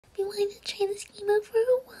you wanted to try this game out for a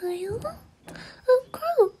while? Oh,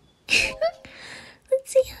 Crow!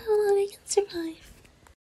 Let's see how long I can survive.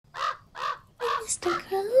 Hey, Mr.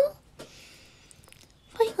 Crow?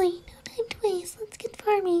 Finally, no time to waste. Let's get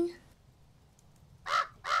farming.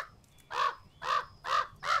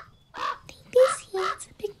 Take these seeds,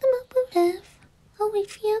 pick them up with F. I'll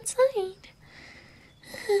wait for you outside.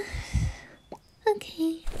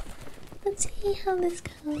 Okay, let's see how this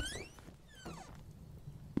goes.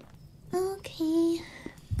 Okay,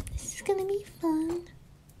 this is gonna be fun.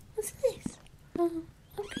 What's this? Oh,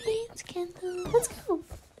 okay, it's candle. Let's go.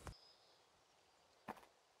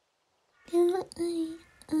 Do I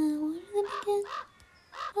water them again?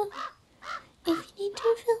 Oh, if you need to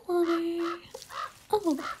refill water.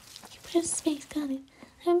 Oh, you put a space, got it.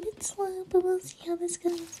 I'm a bit slow, but we'll see how this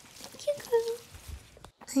goes. Thank you, Crow.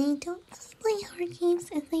 I don't play hard games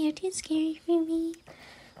as they are too scary for me.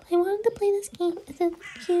 I wanted to play this game as it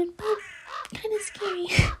was cute, but kind of scary.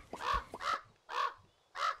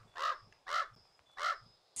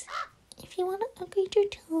 If you want to upgrade your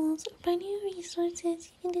tools or find new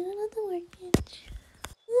resources, you can do it on the workbench.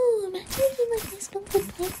 Ooh, imagine if you like this book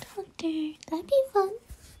with Black Doctor. That'd be fun.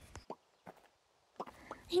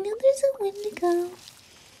 I know there's a Wendigo.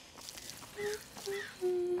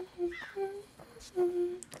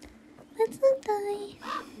 Let's not die.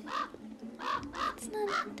 Let's not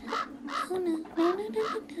die. Oh no.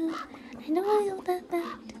 I know I hold that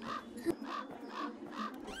back.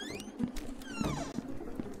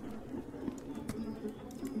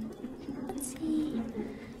 Let's see.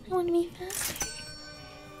 I want to be faster.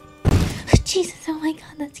 Jesus, oh my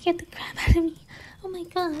god, that scared the crap out of me. Oh my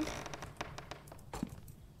god.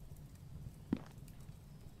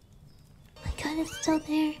 My god, it's still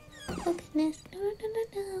there. Oh goodness. No.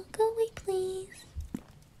 Go away, please.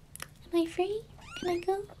 Am I free? Can I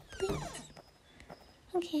go, please?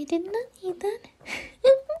 Okay, I did not need that.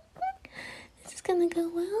 This is gonna go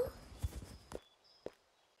well.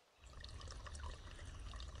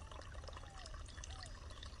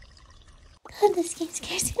 God, this game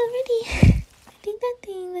scares me already. I think that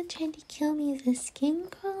thing that tried to kill me is a skin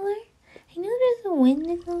crawler. I know there's a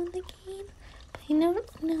Wendigo in the game, but I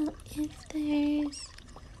don't know if there's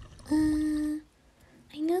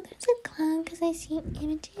I know there's a clown because I see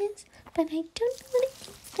images, but I don't know what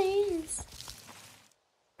there is.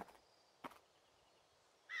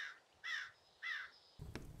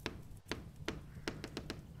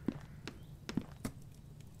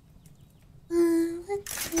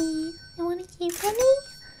 Let's see. I want to keep running,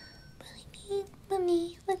 but I need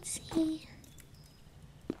money. Let's see.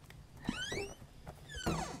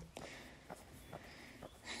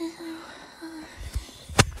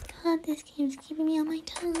 God, this game's keeping me on my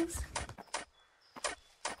toes.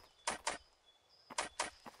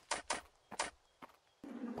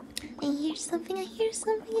 I hear something. I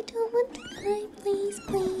don't want to die.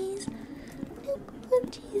 Please. No, oh,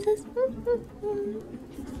 Jesus.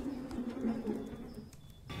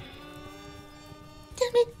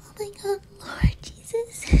 Damn it. Oh my god, Lord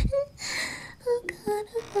Jesus. Oh god.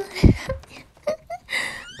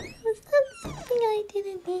 Was that something I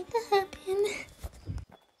didn't need to happen?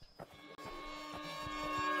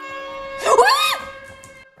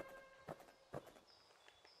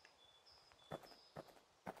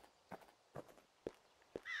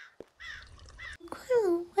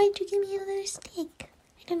 Wow, why'd you give me another stick?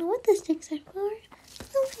 I don't know what the sticks are for, but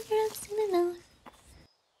I'll figure out soon enough.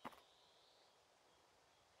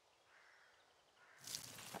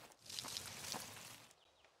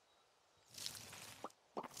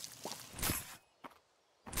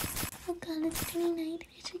 Oh god, it's turning night.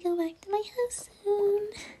 I should go back to my house soon.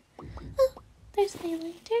 Oh, there's my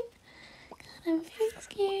lantern. God, I'm very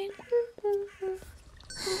scared.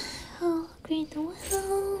 Oh, upgrade the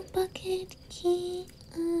well, bucket, key,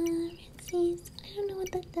 rinsies. I don't know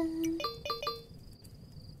what that does.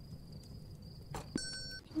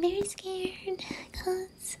 I'm very scared,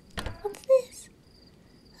 cause what's this?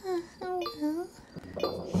 Oh well.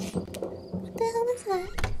 What the hell is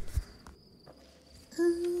that?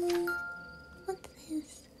 What's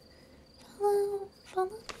this?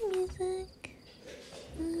 Follow the music.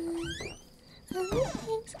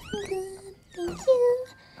 Thanks, I'm good. Thank you.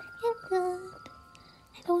 You're good.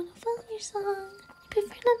 I don't want to follow your song. I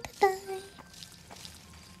prefer not to die.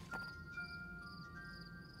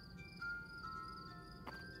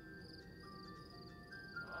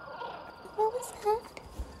 What was that?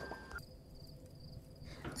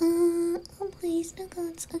 Oh please, no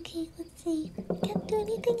gods. Okay, let's see. I can't do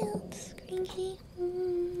anything else. Green key.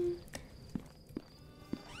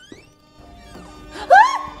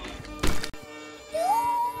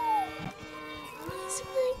 I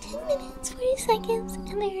swear I 10 minutes, 40 seconds,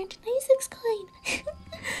 and I earned 96 coin.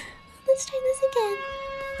 Let's try this again.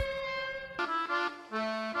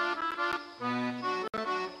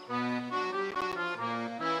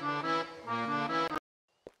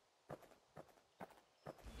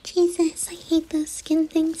 Jesus, I hate those skin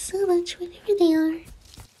things so much, whatever they are.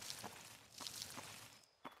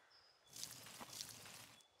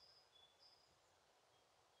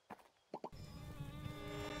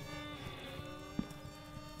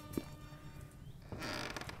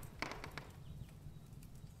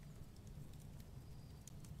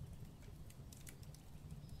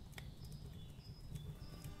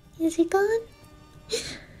 Is it gone?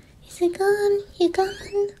 Is it gone? You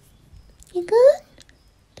gone? You gone?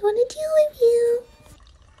 Don't want to deal with you.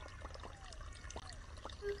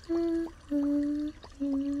 I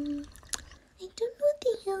don't know what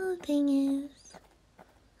the yellow thing is.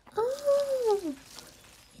 Oh!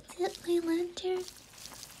 Is it my lantern?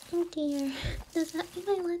 Oh dear. Does that mean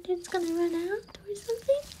my lantern's gonna run out or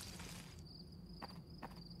something?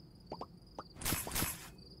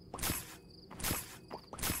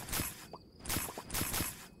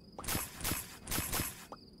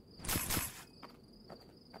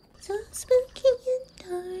 So spooky and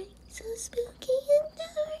dark, so spooky and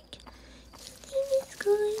dark. Nothing is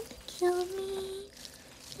going to kill me.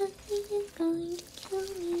 Nothing is going to kill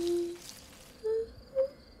me.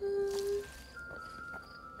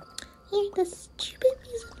 Here, the stupid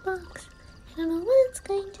music box. I don't know what it's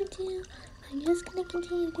going to do. I'm just gonna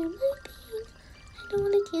continue to do my thing. I don't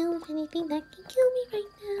want to deal with anything that can kill me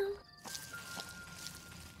right now.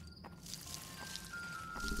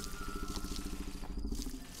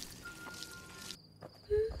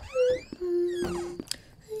 I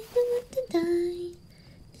don't want to die.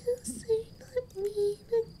 No, sir, not me.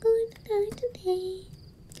 I'm going to die today.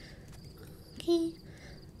 Okay.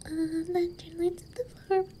 Lantern lights at the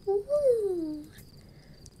farm. Ooh.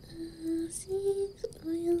 Seeds,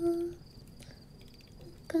 oil.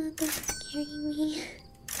 Oh god, that's scaring me.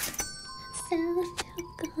 That sound,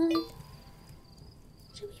 oh god.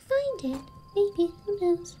 Should we find it? Maybe, who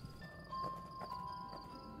knows?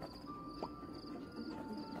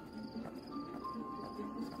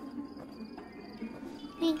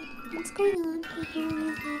 Wait, what's going on? I hear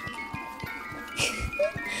music.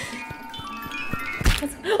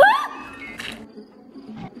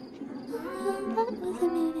 That was a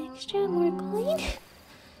bit extra. More coin.